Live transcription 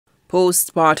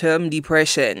Postpartum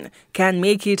depression can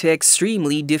make it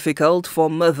extremely difficult for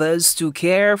mothers to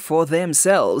care for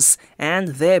themselves and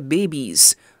their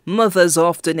babies. Mothers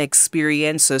often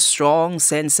experience a strong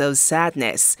sense of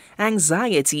sadness,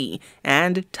 anxiety,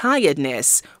 and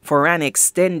tiredness for an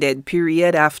extended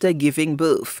period after giving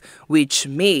birth, which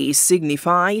may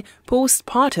signify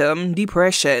postpartum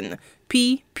depression.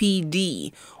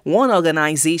 PPD. One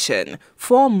organization,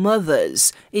 For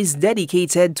Mothers, is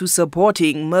dedicated to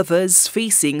supporting mothers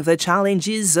facing the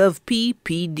challenges of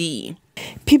PPD.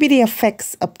 PPD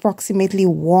affects approximately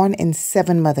 1 in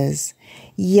 7 mothers.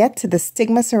 Yet, the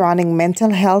stigma surrounding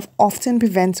mental health often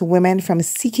prevents women from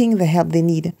seeking the help they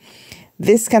need.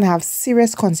 This can have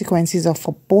serious consequences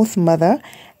for both mother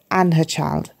and her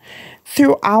child.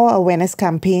 Through our awareness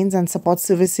campaigns and support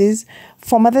services,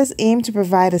 For Mothers aim to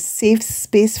provide a safe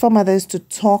space for mothers to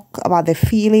talk about their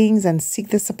feelings and seek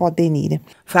the support they need.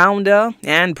 Founder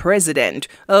and president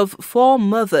of For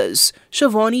Mothers,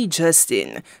 Shavoni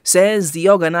Justin, says the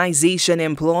organization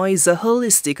employs a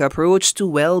holistic approach to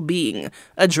well-being,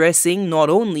 addressing not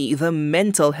only the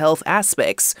mental health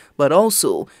aspects, but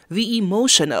also the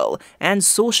emotional and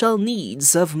social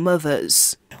needs of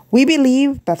mothers. We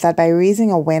believe that by raising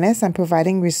awareness and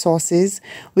providing resources,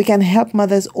 we can help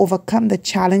mothers overcome the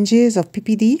challenges of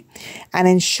PPD and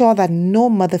ensure that no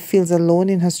mother feels alone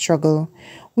in her struggle.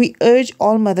 We urge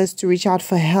all mothers to reach out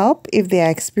for help if they are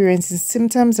experiencing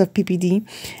symptoms of PPD,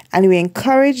 and we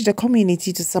encourage the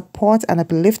community to support and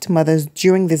uplift mothers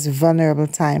during this vulnerable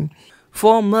time.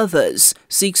 For Mothers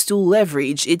seeks to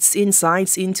leverage its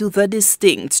insights into the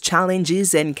distinct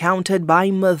challenges encountered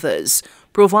by mothers,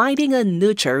 providing a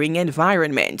nurturing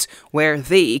environment where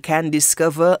they can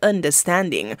discover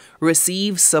understanding,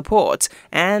 receive support,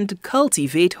 and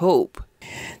cultivate hope.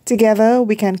 Together,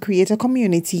 we can create a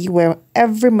community where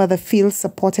every mother feels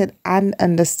supported and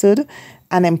understood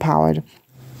and empowered.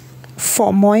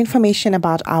 For more information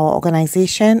about our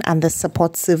organization and the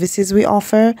support services we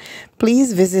offer,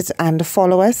 please visit and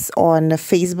follow us on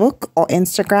Facebook or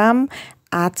Instagram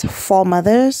at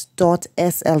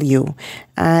formothers.slu,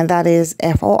 and that is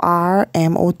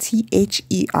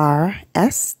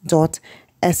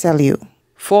FORMOTHERS.SLU.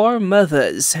 For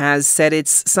Mothers has set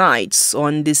its sights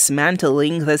on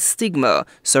dismantling the stigma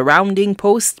surrounding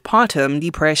postpartum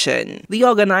depression. The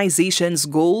organization's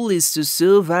goal is to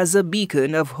serve as a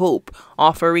beacon of hope,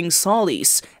 offering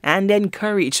solace and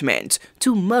encouragement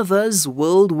to mothers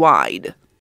worldwide.